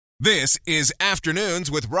This is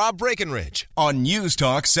Afternoons with Rob Breckenridge on News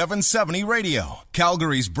Talk 770 Radio,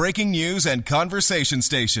 Calgary's breaking news and conversation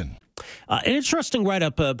station. An interesting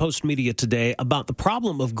write-up Post-Media today about the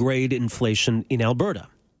problem of grade inflation in Alberta.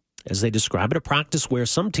 As they describe it, a practice where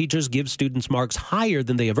some teachers give students marks higher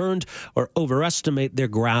than they have earned or overestimate their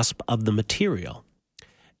grasp of the material.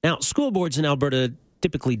 Now, school boards in Alberta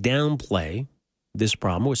typically downplay this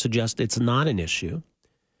problem or suggest it's not an issue.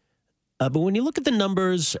 But when you look at the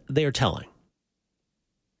numbers, they are telling.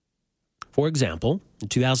 For example, in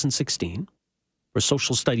 2016, for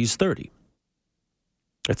Social Studies 30,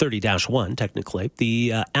 or 30-1 technically,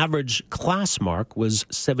 the average class mark was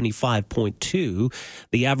 75.2.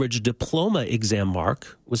 The average diploma exam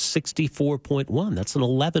mark was 64.1. That's an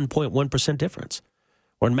 11.1% difference.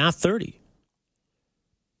 Or in Math 30,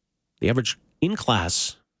 the average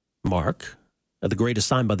in-class mark, the grade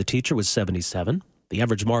assigned by the teacher, was 77. The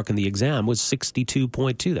average mark in the exam was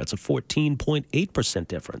 62.2. That's a 14.8%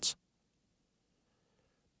 difference.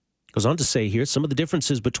 Goes on to say here, some of the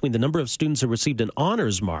differences between the number of students who received an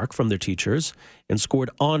honors mark from their teachers and scored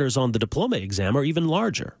honors on the diploma exam are even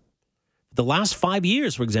larger. The last 5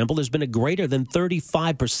 years, for example, there's been a greater than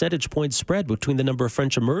 35 percentage point spread between the number of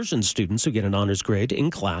French immersion students who get an honors grade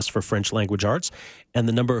in class for French language arts and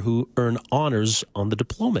the number who earn honors on the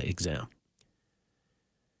diploma exam.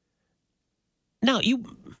 Now,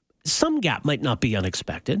 some gap might not be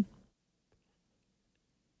unexpected.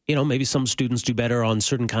 You know, maybe some students do better on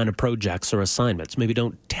certain kind of projects or assignments. Maybe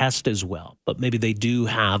don't test as well, but maybe they do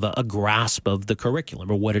have a grasp of the curriculum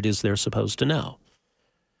or what it is they're supposed to know.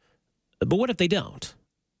 But what if they don't?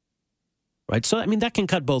 Right? So, I mean, that can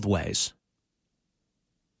cut both ways.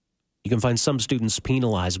 You can find some students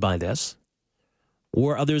penalized by this,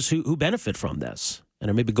 or others who benefit from this and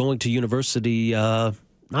are maybe going to university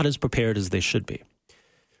not as prepared as they should be.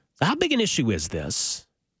 So how big an issue is this?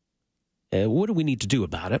 What do we need to do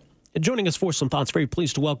about it? Joining us for some thoughts, very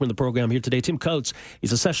pleased to welcome in the program here today, Tim Coates.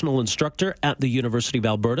 He's a sessional instructor at the University of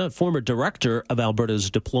Alberta, former director of Alberta's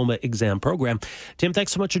diploma exam program. Tim,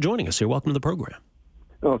 thanks so much for joining us here. Welcome to the program.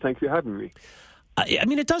 Oh, thanks for having me. I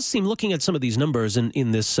mean, it does seem, looking at some of these numbers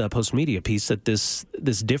in this Post-Media piece, that this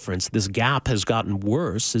difference, this gap has gotten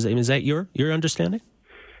worse. Is that your understanding?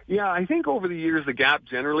 Yeah, I think over the years the gap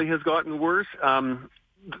generally has gotten worse.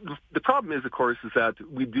 The problem is, of course, is that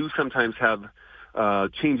we do sometimes have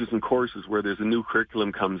changes in courses where there's a new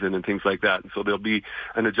curriculum comes in and things like that. And so there'll be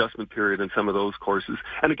an adjustment period in some of those courses.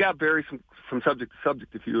 And the gap varies from subject to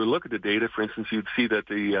subject. If you look at the data, for instance, you'd see that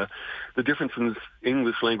the difference in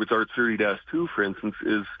English language arts 30-2, for instance,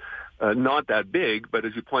 is not that big. But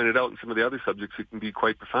as you pointed out in some of the other subjects, it can be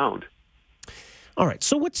quite profound. All right.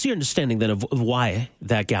 So what's your understanding then of why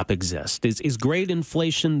that gap exists? Is grade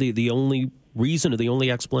inflation the only reason or the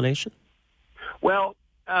only explanation? Well,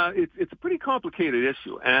 it's a pretty complicated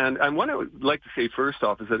issue. And what I would like to say first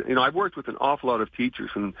off is that, I've worked with an awful lot of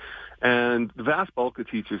teachers, and the vast bulk of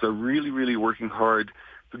teachers are really, really working hard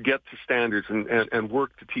to get to standards and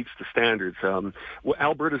work to teach the standards.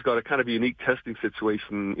 Alberta's got a kind of unique testing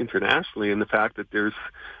situation internationally in the fact that there's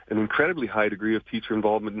an incredibly high degree of teacher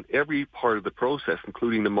involvement in every part of the process,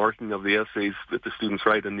 including the marking of the essays that the students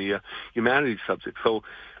write in the humanities subject. So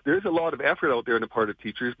there's a lot of effort out there on the part of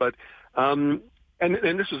teachers, but and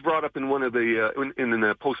this was brought up in one of the in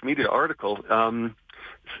the Post-Media article,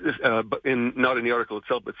 but not in the article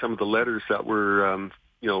itself, but some of the letters that were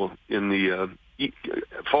in the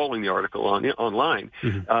following the article online.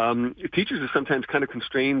 Mm-hmm. Teachers are sometimes kind of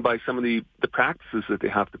constrained by some of the practices that they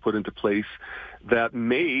have to put into place that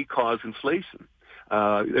may cause inflation.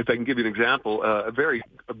 If I can give you an example, a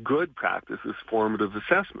good practice is formative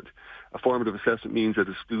assessment. A formative assessment means that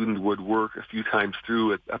a student would work a few times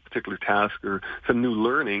through a particular task or some new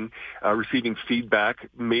learning, receiving feedback,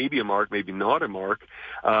 maybe a mark, maybe not a mark,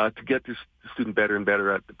 to get the student better and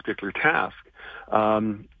better at the particular task.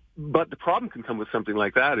 But the problem can come with something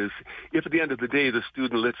like that is if at the end of the day the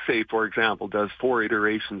student, let's say, for example, does 4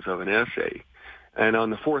 iterations of an essay, and on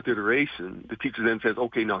the 4th iteration, the teacher then says,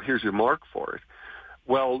 okay, now here's your mark for it.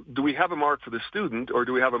 Well, do we have a mark for the student, or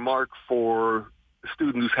do we have a mark for a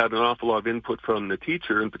student who's had an awful lot of input from the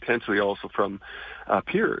teacher and potentially also from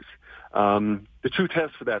peers? The true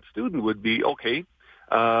test for that student would be, okay,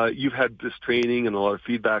 you've had this training and a lot of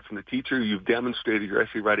feedback from the teacher. You've demonstrated your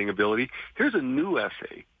essay writing ability. Here's a new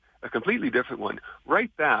essay, a completely different one.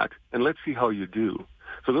 Write that, and let's see how you do.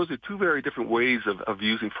 So those are two very different ways of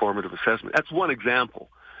using formative assessment. That's one example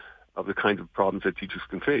of the kinds of problems that teachers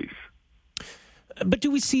can face. But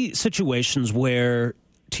do we see situations where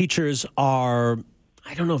teachers are,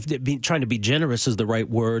 I don't know if trying to be generous is the right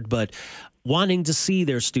word, but wanting to see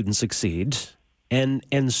their students succeed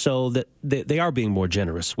and so that they are being more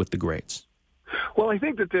generous with the grades? Well, I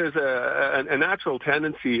think that there's a natural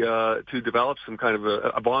tendency to develop some kind of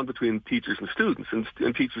a bond between teachers and students.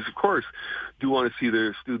 And teachers, of course, do want to see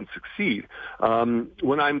their students succeed.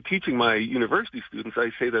 When I'm teaching my university students,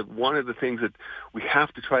 I say that one of the things that we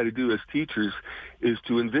have to try to do as teachers is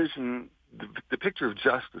to envision the picture of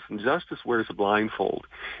justice, and justice wears a blindfold.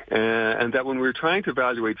 And that when we're trying to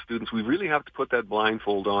evaluate students, we really have to put that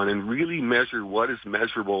blindfold on and really measure what is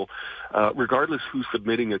measurable, regardless who's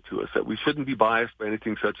submitting it to us, that we shouldn't be biased by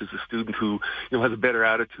anything such as a student who, has a better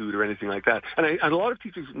attitude or anything like that. And a lot of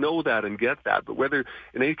teachers know that and get that, but whether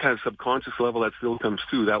in any kind of subconscious level that still comes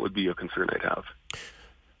through, that would be a concern I'd have.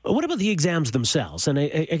 What about the exams themselves? And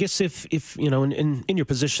I guess if in your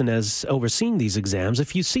position as overseeing these exams,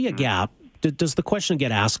 if you see a gap, does the question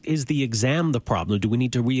get asked, is the exam the problem? Or do we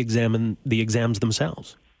need to re-examine the exams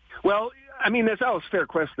themselves? Well, I mean, that's always a fair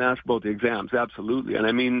question to ask about the exams, absolutely. And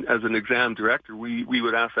I mean, as an exam director, we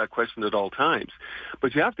would ask that question at all times.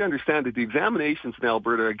 But you have to understand that the examinations in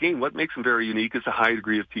Alberta, again, what makes them very unique is a high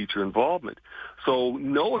degree of teacher involvement. So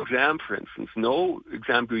no exam, for instance, no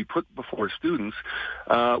exam can be put before students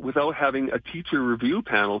without having a teacher review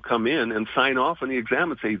panel come in and sign off on the exam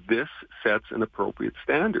and say, this sets an appropriate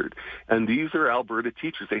standard. And these are Alberta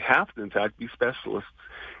teachers. They have to, in fact, be specialists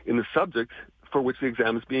in the subject for which the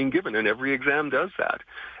exam is being given, and every exam does that.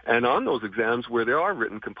 And on those exams where there are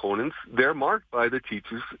written components, they're marked by the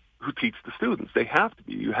teachers who teach the students. They have to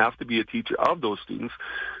be. You have to be a teacher of those students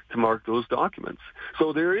to mark those documents.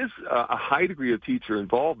 So there is a high degree of teacher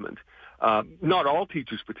involvement. Not all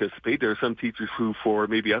teachers participate. There are some teachers who, for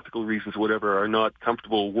maybe ethical reasons or whatever, are not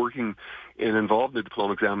comfortable working and involved in the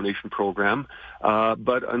diploma examination program.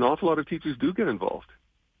 But an awful lot of teachers do get involved.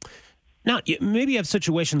 Now, maybe you have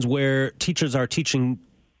situations where teachers are teaching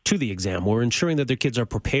to the exam or ensuring that their kids are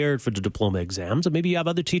prepared for the diploma exams. And maybe you have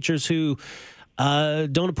other teachers who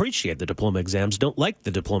don't appreciate the diploma exams, don't like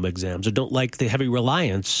the diploma exams, or don't like the heavy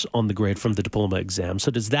reliance on the grade from the diploma exam.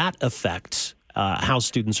 So does that affect how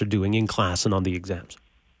students are doing in class and on the exams?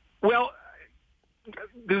 Well,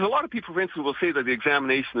 there's a lot of people, for instance, who will say that the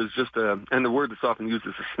examination is just and the word that's often used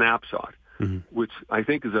is a snapshot. Mm-hmm. Which I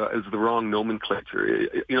think is the wrong nomenclature.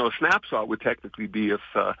 A snapshot would technically be if,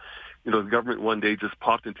 the government one day just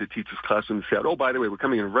popped into a teacher's classroom and said, oh, by the way, we're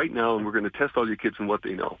coming in right now and we're going to test all your kids and what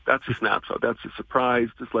they know. That's a snapshot. That's a surprise,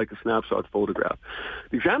 just like a snapshot photograph.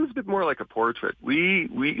 The exam is a bit more like a portrait.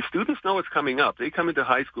 Students know it's coming up. They come into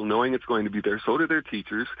high school knowing it's going to be there. So do their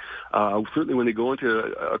teachers. Certainly when they go into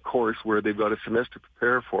a course where they've got a semester to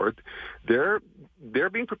prepare for it, they're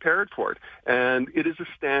being prepared for it. And it is a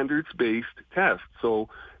standards-based test. So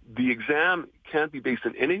the exam can't be based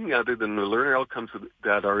on anything other than the learner outcomes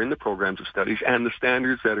that are in the programs of studies and the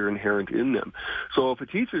standards that are inherent in them. So if a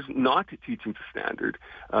teacher's not teaching to standard,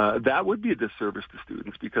 that would be a disservice to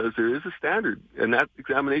students because there is a standard, and that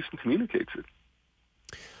examination communicates it.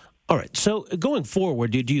 All right. So going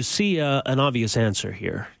forward, do you see an obvious answer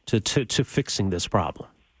here to fixing this problem?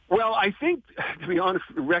 Well, I think, to be honest,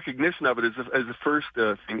 recognition of it is the first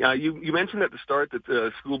thing. You mentioned at the start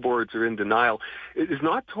that school boards are in denial. It is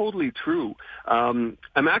not totally true. I'm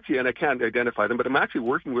actually, and I can't identify them, but I'm actually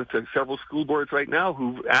working with several school boards right now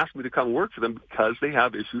who've asked me to come work for them because they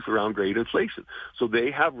have issues around grade inflation. So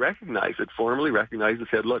they have recognized it, formally recognized and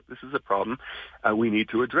said, look, this is a problem we need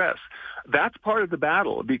to address. That's part of the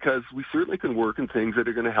battle because we certainly can work in things that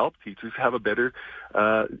are going to help teachers have a better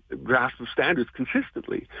grasp of standards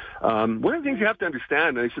consistently. One of the things you have to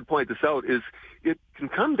understand, and I should point this out, is it can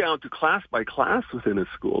come down to class by class within a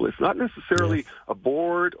school. It's not necessarily a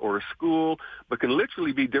board or a school, but can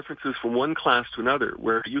literally be differences from one class to another,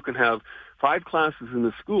 where you can have 5 classes in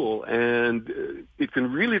the school, and it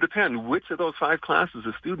can really depend which of those 5 classes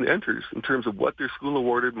a student enters in terms of what their school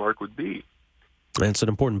awarded mark would be. That's an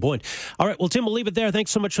important point. All right, well, Tim, we'll leave it there.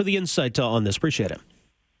 Thanks so much for the insight on this. Appreciate it.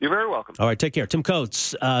 You're very welcome. All right, take care. Tim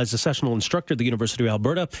Coates is a sessional instructor at the University of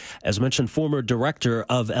Alberta. As mentioned, former director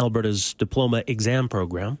of Alberta's diploma exam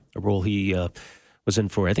program, a role he was in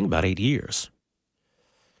for, I think, about 8 years.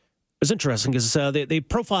 It was interesting because they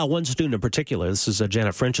profile one student in particular. This is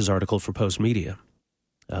Janet French's article for Post Media.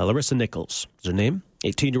 Larissa Nichols is her name.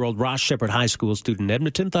 18-year-old Ross Shepherd High School student in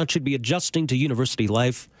Edmonton thought she'd be adjusting to university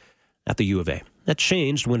life at the U of A. That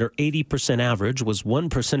changed when her 80% average was 1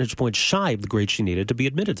 percentage point shy of the grade she needed to be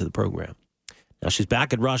admitted to the program. Now she's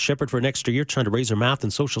back at Ross Shepherd for an extra year, trying to raise her math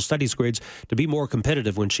and social studies grades to be more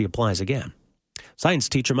competitive when she applies again. Science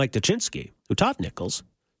teacher Mike Dachinsky, who taught Nichols,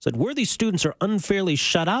 said worthy students are unfairly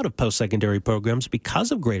shut out of post-secondary programs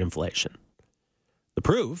because of grade inflation. The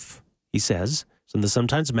proof, he says and the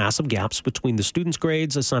sometimes massive gaps between the students'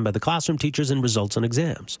 grades assigned by the classroom teachers and results on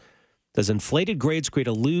exams. Those inflated grades create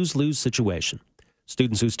a lose-lose situation.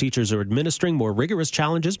 Students whose teachers are administering more rigorous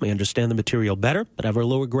challenges may understand the material better, but have a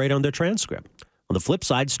lower grade on their transcript. On the flip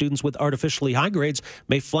side, students with artificially high grades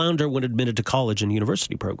may flounder when admitted to college and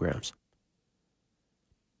university programs.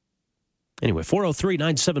 Anyway,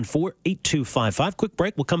 403-974-8255. Quick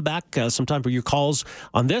break. We'll come back. Some time for your calls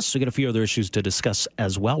on this. We got a few other issues to discuss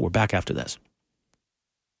as well. We're back after this.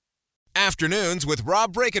 Afternoons with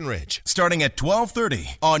Rob Breckenridge, starting at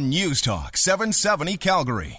 12:30 on News Talk 770 Calgary.